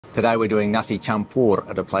Today we're doing nasi campur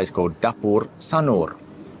at a place called Dapur Sanur.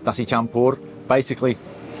 Nasi campur, basically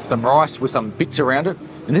some rice with some bits around it.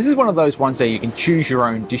 And this is one of those ones that you can choose your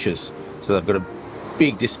own dishes. So they've got a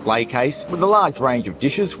big display case with a large range of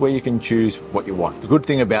dishes where you can choose what you want. The good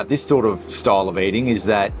thing about this sort of style of eating is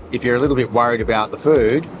that if you're a little bit worried about the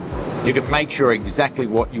food, you can make sure exactly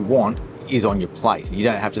what you want is on your plate. You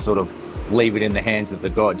don't have to sort of leave it in the hands of the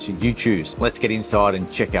gods. You choose. Let's get inside and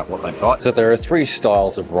check out what they've got. So there are three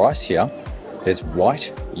styles of rice here. There's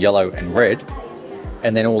white, yellow and red,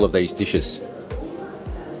 and then all of these dishes.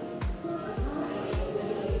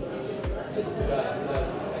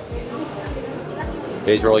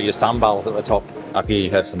 These are all your sambals at the top. Up here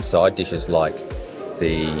you have some side dishes like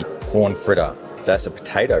the corn fritter. That's a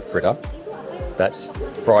potato fritter. That's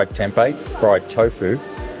fried tempeh, fried tofu,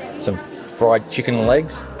 some fried chicken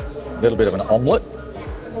legs, a little bit of an omelette,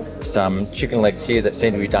 some chicken legs here that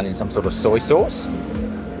seem to be done in some sort of soy sauce,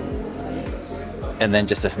 and then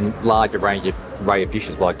just a large array of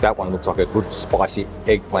dishes like that one looks like a good spicy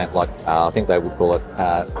eggplant, like I think they would call it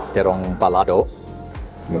terong balado,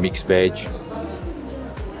 mixed veg.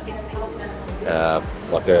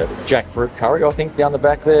 Like a jackfruit curry, I think, down the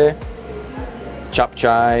back there.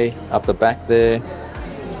 Chapchai up the back there.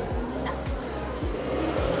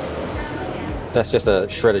 That's just a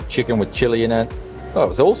shredded chicken with chili in it. Oh,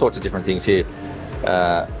 there's all sorts of different things here.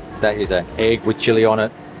 That is an egg with chili on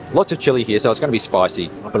it. Lots of chili here, so it's going to be spicy.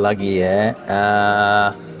 Apa lagi ya?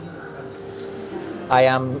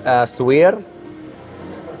 Ayam suwir.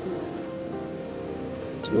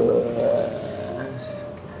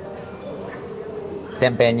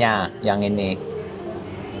 Tempenya yang ini.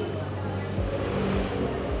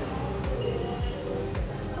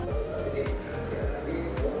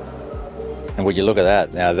 And would you look at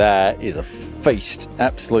that? Now that is a feast,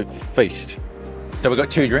 absolute feast. So we've got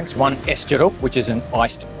two drinks, one es jeruk, which is an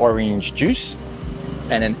iced orange juice,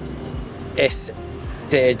 and an es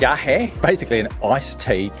teh jahe, basically an iced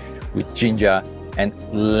tea with ginger and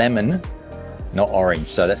lemon, not orange.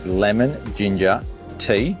 So that's lemon ginger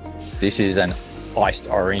tea. This is an iced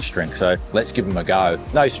orange drink, so let's give them a go.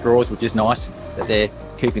 No straws, which is nice that they're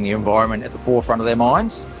keeping the environment at the forefront of their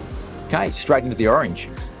minds. Okay, straight into the orange.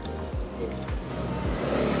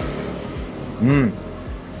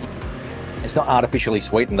 It's not artificially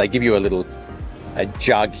sweetened. They give you a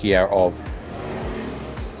jug here of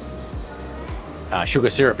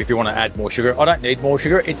sugar syrup if you want to add more sugar. I don't need more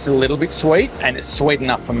sugar. It's a little bit sweet, and it's sweet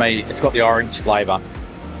enough for me. It's got the orange flavour.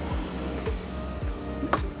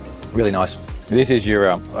 Really nice. This is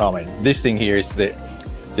your, oh man, this thing here is the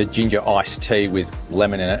ginger iced tea with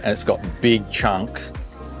lemon in it, and it's got big chunks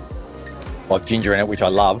of ginger in it, which I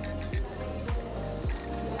love.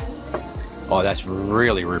 Oh, that's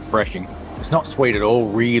really refreshing. It's not sweet at all,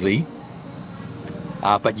 really,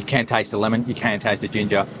 but you can taste the lemon, you can taste the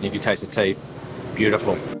ginger, and you can taste the tea.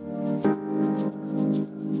 Beautiful.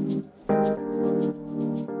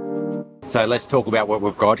 So let's talk about what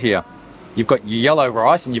we've got here. You've got your yellow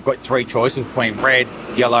rice, and you've got three choices between red,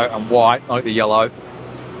 yellow and white. I like the yellow.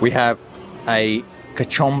 We have a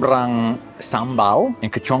kecombrang sambal,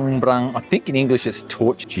 and kecombrang, I think in English it's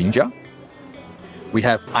torch ginger. We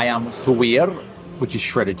have ayam suwir, which is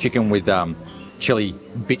shredded chicken with chili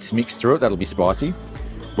bits mixed through it. That'll be spicy.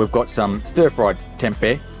 We've got some stir-fried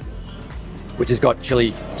tempeh, which has got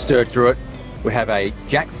chili stirred through it. We have a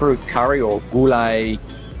jackfruit curry or gulai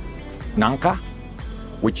nangka,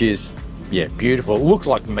 which is, yeah, beautiful. It looks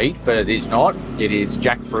like meat, but it is not. It is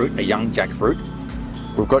jackfruit, a young jackfruit.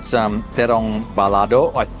 We've got some terong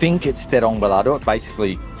balado. I think it's terong balado.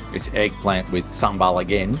 Basically, it's eggplant with sambal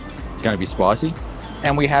again. It's going to be spicy.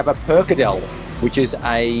 And we have a perkedel, which is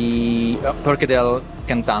a perkedel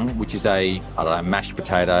kentang, which is a, I don't know, mashed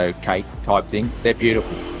potato cake type thing. They're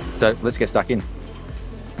beautiful. So let's get stuck in.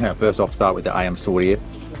 Now, first off, start with the ayam suwir.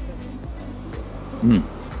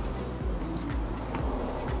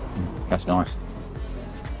 That's nice.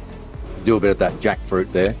 Do a bit of that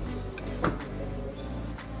jackfruit there.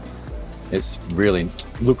 It's really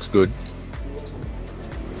looks good.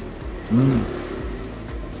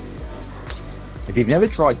 If you've never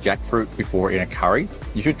tried jackfruit before in a curry,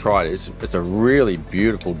 you should try it. It's a really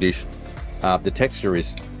beautiful dish. The texture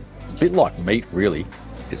is a bit like meat, really.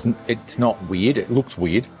 It's not weird. It looks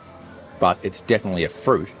weird, but it's definitely a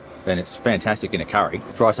fruit. And it's fantastic in a curry.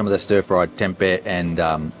 Try some of the stir-fried tempeh, and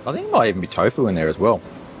I think there might even be tofu in there as well.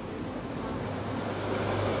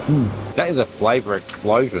 That is a flavour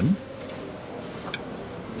explosion.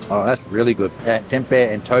 Oh, that's really good.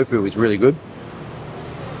 Tempeh and tofu is really good.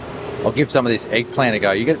 I'll give some of this eggplant a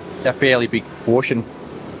go. You get a fairly big portion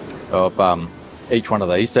of each one of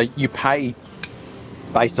these. So you pay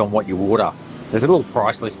based on what you order. There's a little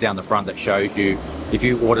price list down the front that shows you if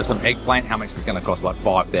you order some eggplant, how much it's going to cost, like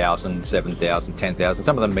 5,000, 7,000, 10,000.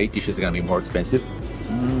 Some of the meat dishes are going to be more expensive.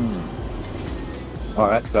 Oh,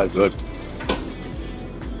 that's so good.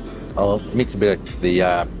 I'll mix a bit of the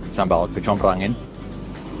sambal kecombrang in.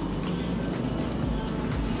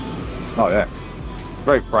 Oh yeah,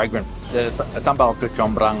 very fragrant. The sambal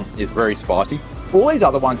kecombrang is very spicy. All these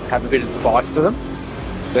other ones have a bit of spice to them.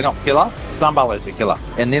 They're not killer. Sambal is a killer.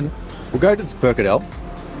 And then we'll go to this perkedel.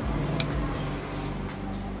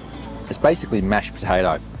 It's basically mashed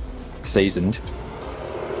potato, seasoned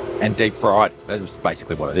and deep fried. That's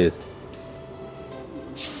basically what it is.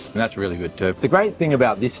 And that's really good too. The great thing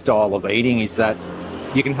about this style of eating is that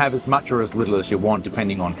you can have as much or as little as you want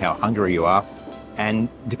depending on how hungry you are and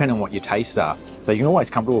depending on what your tastes are. So you can always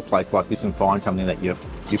come to a place like this and find something that you're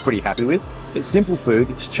pretty happy with. It's simple food,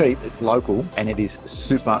 it's cheap, it's local, and it is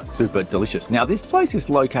super, super delicious. Now this place is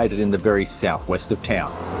located in the very southwest of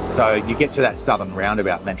town. So you get to that southern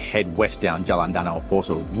roundabout and then head west down Jalan, Danau,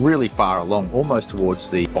 Poso, really far along, almost towards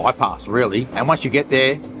the bypass really. And once you get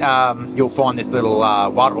there, you'll find this little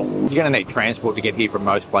warung. You're gonna need transport to get here from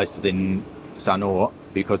most places in Sanur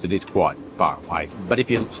because it is quite far away. But if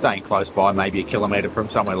you're staying close by, maybe a kilometre from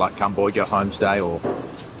somewhere like Kamboja homestay, or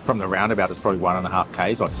from the roundabout, it's probably 1.5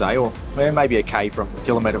 k's, I'd say, or maybe a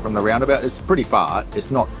kilometre from the roundabout. It's pretty far.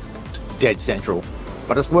 It's not dead central,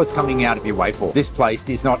 but it's worth coming out of your way for. This place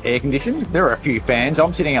is not air conditioned. There are a few fans.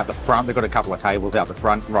 I'm sitting out the front. They've got a couple of tables out the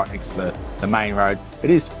front, right next to the main road. It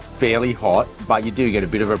is fairly hot, but you do get a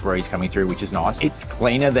bit of a breeze coming through, which is nice. It's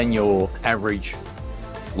cleaner than your average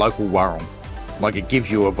local warung. Like, it gives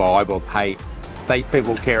you a vibe of, hey, these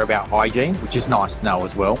people care about hygiene, which is nice to know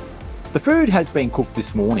as well. The food has been cooked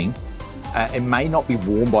this morning. It may not be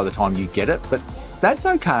warm by the time you get it, but that's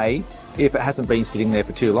okay if it hasn't been sitting there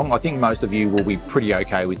for too long. I think most of you will be pretty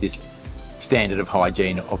okay with this standard of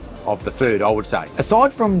hygiene of the food, I would say.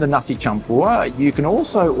 Aside from the nasi campur, you can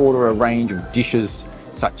also order a range of dishes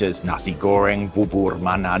such as nasi goreng, bubur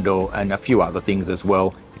manado, and a few other things as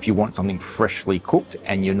well, if you want something freshly cooked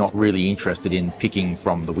and you're not really interested in picking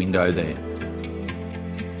from the window there.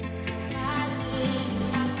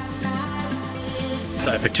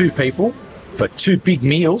 So for 2 people, for 2 big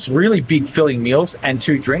meals, really big filling meals, and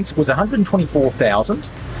 2 drinks, was 124,000.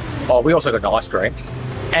 Oh, we also got an ice drink.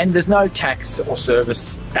 And there's no tax or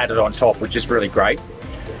service added on top, which is really great.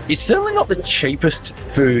 It's certainly not the cheapest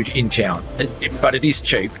food in town, but it is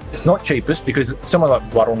cheap. It's not cheapest because somewhere like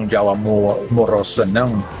Warung Jawa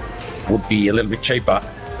Morosenung would be a little bit cheaper.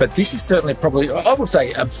 But this is certainly probably, I would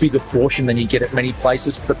say, a bigger portion than you get at many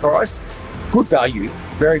places for the price. Good value,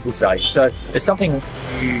 very good value. So it's something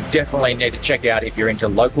you definitely need to check out if you're into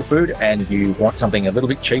local food and you want something a little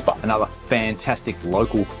bit cheaper. Another fantastic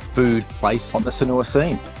local food place on the Sanur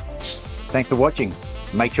scene. Thanks for watching.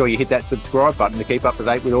 Make sure you hit that subscribe button to keep up to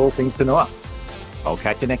date with all things Sanur. I'll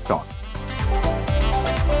catch you next time.